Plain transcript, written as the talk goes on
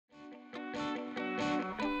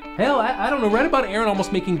Hell, I don't know. Read about Aaron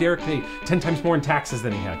almost making Derek pay 10 times more in taxes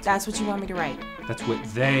than he had to. That's what you want me to write. That's what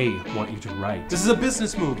they want you to write. This is a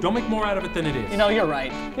business move. Don't make more out of it than it is. You know, you're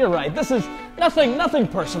right. You're right. This is nothing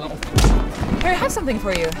personal. Here, I have something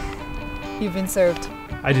for you. You've been served.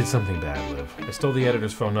 I did something bad, Liv. I stole the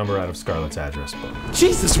editor's phone number out of Scarlett's address book.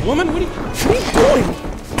 Jesus, woman, what are you doing?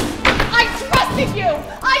 I trusted you!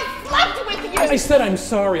 I slept with you! I said I'm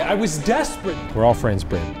sorry. I was desperate. We're all friends,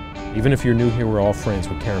 Bryn. Even if you're new here, we're all friends.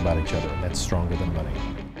 We care about each other, and that's stronger than money.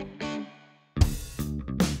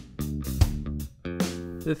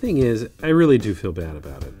 The thing is, I really do feel bad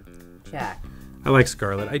about it. Jack. I like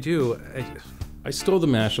Scarlett. I do. I stole the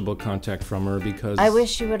Mashable contact from her because... I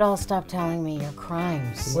wish you would all stop telling me your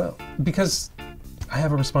crimes. Well, because I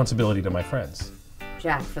have a responsibility to my friends.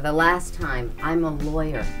 Jack, for the last time, I'm a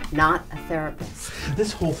lawyer, not a therapist.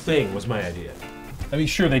 This whole thing was my idea. I mean,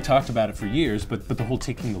 sure, they talked about it for years, but the whole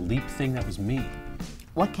taking the leap thing, that was me.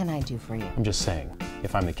 What can I do for you? I'm just saying,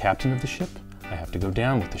 if I'm the captain of the ship, I have to go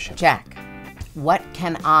down with the ship. Jack, what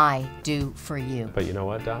can I do for you? But you know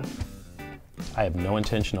what, Doc? I have no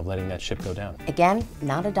intention of letting that ship go down. Again,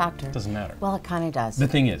 not a doctor. Doesn't matter. Well, it kind of does. The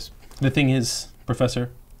thing is,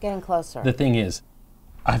 Professor. Getting closer. The thing is,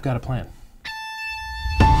 I've got a plan.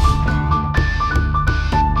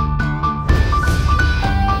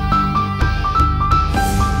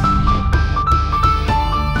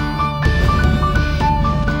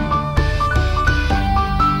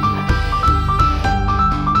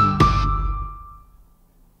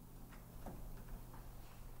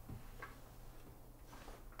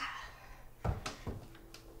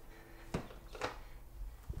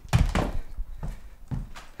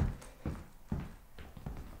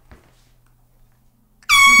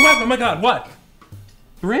 What? Oh my God, what?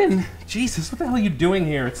 Bryn, Jesus, what the hell are you doing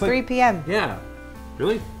here? It's like 3 p.m. Yeah.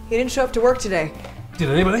 Really? He didn't show up to work today. Did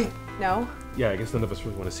anybody? No. Yeah, I guess none of us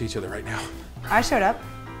really want to see each other right now. I showed up.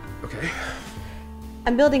 Okay.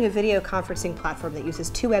 I'm building a video conferencing platform that uses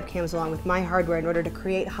 2 webcams along with my hardware in order to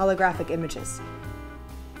create holographic images.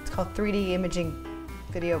 It's called 3D imaging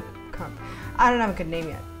video I don't have a good name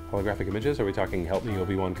yet. Holographic images? Are we talking Help Me,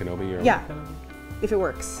 Obi-Wan Kenobi? Or Yeah, if it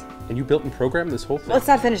works. And you built and programmed this whole thing? Well, it's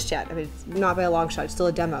not finished yet. I mean, it's not by a long shot. It's still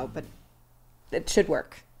a demo, but it should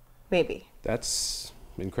work. Maybe. That's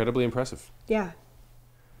incredibly impressive. Yeah.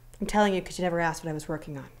 I'm telling you because you never asked what I was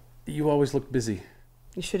working on. You always look busy.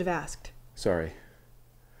 You should have asked. Sorry.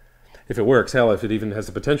 If it works, hell, if it even has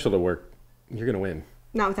the potential to work, you're gonna win.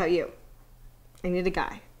 Not without you. I need a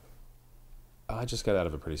guy. I just got out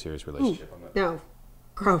of a pretty serious relationship. No.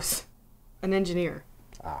 Gross. An engineer.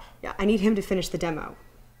 Ah. Yeah, I need him to finish the demo.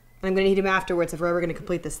 And I'm going to need him afterwards if we're ever going to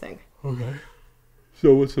complete this thing. Okay.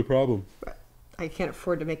 So what's the problem? But I can't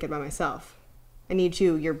afford to make it by myself. I need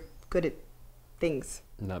you. You're good at things.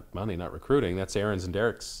 Not money, not recruiting. That's Aaron's and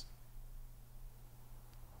Derek's.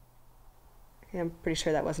 Yeah, I'm pretty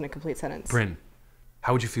sure that wasn't a complete sentence. Bryn,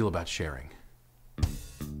 how would you feel about sharing?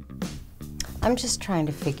 I'm just trying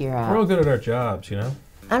to figure out... We're all good at our jobs, you know?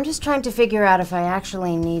 I'm just trying to figure out if I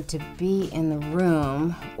actually need to be in the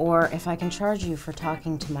room or if I can charge you for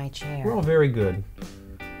talking to my chair. We're all very good.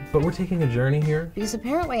 But we're taking a journey here. Because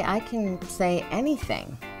apparently I can say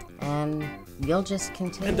anything and you'll just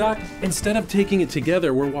continue. And Doc, instead of taking it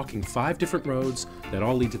together, we're walking 5 different roads that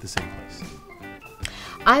all lead to the same place.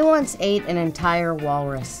 I once ate an entire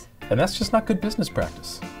walrus. And that's just not good business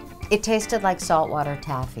practice. It tasted like saltwater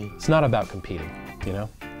taffy. It's not about competing, you know?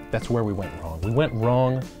 That's where we went wrong. We went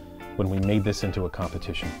wrong when we made this into a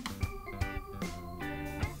competition.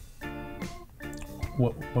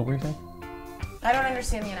 What were you saying? I don't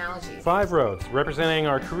understand the analogy. 5 roads, representing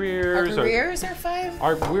our careers. Our careers are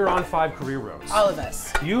 5? We're on 5 career roads. All of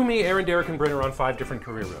us. You, me, Aaron, Derek, and Bryn are on 5 different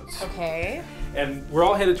career roads. Okay. And we're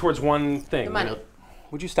all headed towards one thing. The money. You know?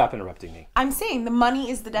 Would you stop interrupting me? I'm saying the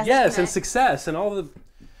money is the destination. Yes, and success and all the...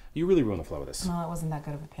 You really ruined the flow of this. Well, it wasn't that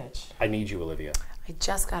good of a pitch. I need you, Olivia. I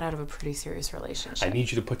just got out of a pretty serious relationship. I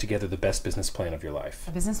need you to put together the best business plan of your life.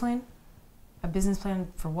 A business plan? A business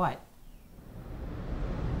plan for what?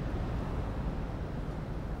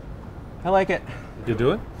 I like it. You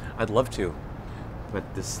do it? I'd love to, but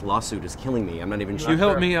this lawsuit is killing me. I'm not even sure. You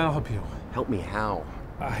help me, I'll help you. Help me how?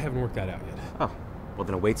 I haven't worked that out yet. Oh, well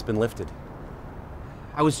then a weight's been lifted.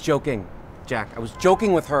 I was joking, Jack. I was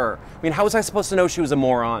joking with her. I mean, how was I supposed to know she was a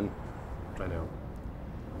moron? I know.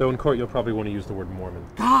 Though in court, you'll probably want to use the word Mormon.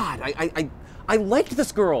 God, I liked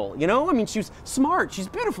this girl, you know? I mean, she was smart, she's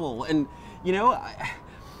beautiful, and, you know,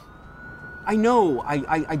 I know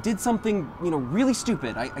I did something, you know, really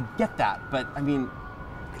stupid. I get that, but, I mean,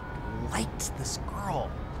 I liked this girl.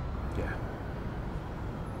 Yeah.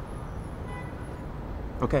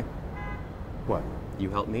 Okay. What? You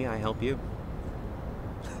help me, I help you.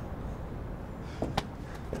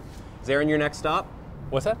 Is Aaron your next stop?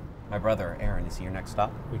 What's that? My brother, Aaron, is he your next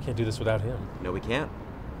stop? We can't do this without him. No, we can't.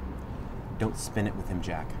 Don't spin it with him,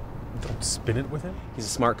 Jack. Don't spin it with him? He's a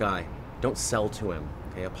smart guy. Don't sell to him,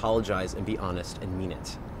 okay? Apologize and be honest and mean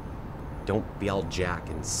it. Don't be all Jack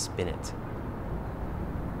and spin it.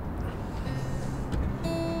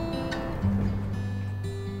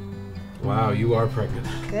 Wow, you are pregnant.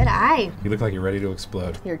 Good eye. You look like you're ready to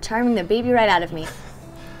explode. You're charming the baby right out of me.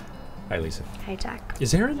 Hi, Lisa. Hi, Jack.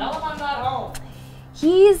 Is Aaron? Tell him I'm not home.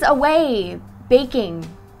 He's away baking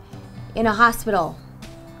in a hospital.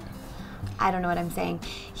 I don't know what I'm saying.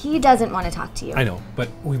 He doesn't want to talk to you. I know, but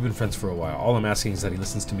we've been friends for a while. All I'm asking is that he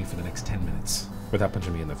listens to me for the next 10 minutes without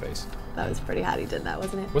punching me in the face. That was pretty hot he did that,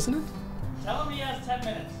 wasn't it? Wasn't it? Tell him he has 10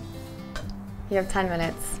 minutes. You have 10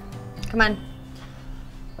 minutes. Come on.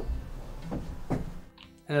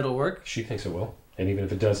 And it'll work? She thinks it will. And even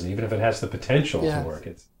if it doesn't, even if it has the potential to work,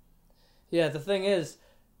 it's... Yeah, the thing is,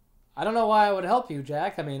 I don't know why I would help you,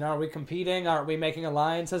 Jack. I mean, aren't we competing? Aren't we making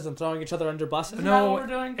alliances and throwing each other under buses? Is that what we're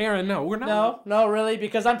doing? Aaron, no, we're not. No, really?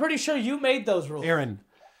 Because I'm pretty sure you made those rules. Aaron,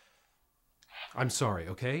 I'm sorry,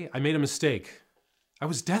 okay? I made a mistake. I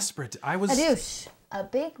was desperate. I was... A douche. A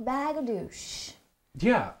big bag of douche.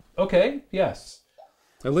 Yeah, okay, yes.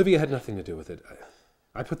 Olivia had nothing to do with it.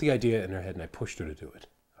 I put the idea in her head and I pushed her to do it.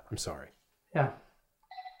 I'm sorry. Yeah.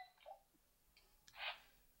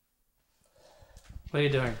 What are you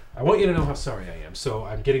doing? I want you to know how sorry I am. So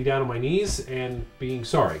I'm getting down on my knees and being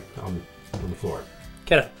sorry on the floor.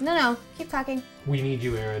 Get it. No, keep talking. We need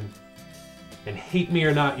you, Aaron. And hate me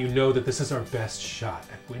or not, you know that this is our best shot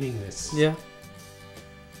at winning this. Yeah.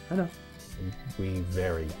 I know. We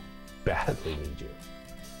very badly need you.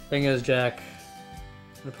 Thing is, Jack,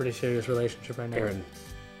 in a pretty serious relationship right now. Aaron,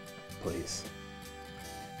 please.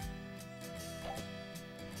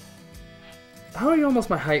 How are you almost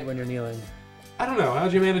my height when you're kneeling? I don't know.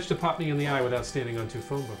 How'd you manage to pop me in the eye without standing on 2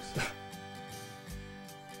 phone books?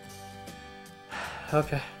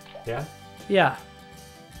 Okay. Yeah? Yeah.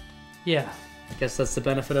 Yeah. I guess that's the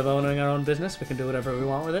benefit of owning our own business. We can do whatever we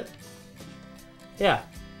want with it. Yeah.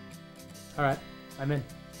 All right. I'm in.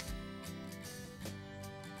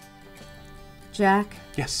 Jack?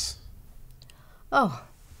 Yes. Oh,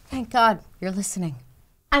 thank God you're listening.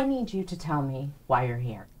 I need you to tell me why you're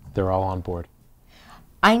here. They're all on board.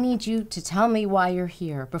 I need you to tell me why you're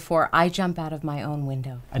here before I jump out of my own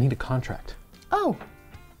window. I need a contract. Oh.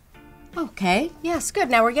 Okay. Yes, good.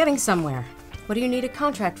 Now we're getting somewhere. What do you need a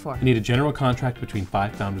contract for? I need a general contract between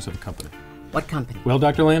 5 founders of a company. What company? Well,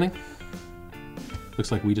 Dr. Lanning,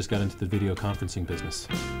 looks like we just got into the video conferencing business.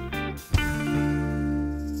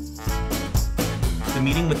 The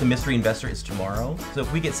meeting with the mystery investor is tomorrow, so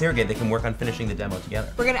if we get Sergey, they can work on finishing the demo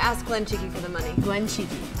together. We're gonna ask Glenn Cheeky for the money. Glenn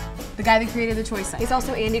Cheeky, the guy that created the toy site. He's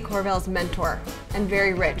also Andy Corvell's mentor and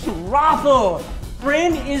very rich. Bravo!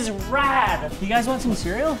 Bryn is rad! You guys want some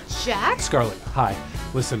cereal? Jack? Scarlett, hi.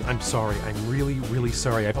 Listen, I'm sorry. I'm really, really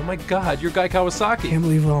sorry. Oh my God, you're Guy Kawasaki. Can't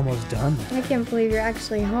believe we're almost done. I can't believe you're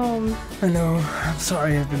actually home. I know. I'm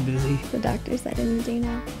sorry I've been busy. The doctor said any day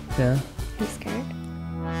now. Yeah? I'm scared.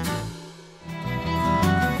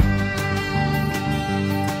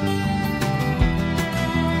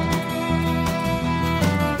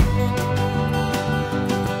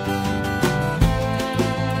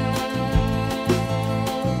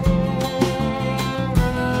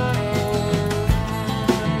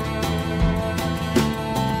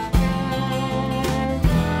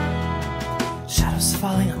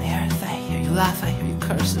 Falling on the earth, I hear you laugh, I hear you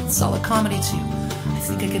curse, it's all a comedy to you. I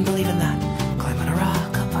think I can believe in that. Climb on a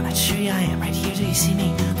rock, up on a tree, I am right here, do you see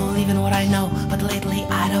me? Believe in what I know, but lately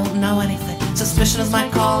I don't know anything. Suspicion is my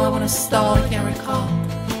call, I wanna stall, I can't recall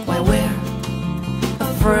why we're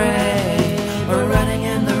afraid. We're running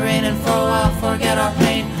in the rain and for a while forget our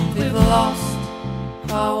pain. We've lost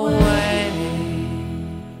our way.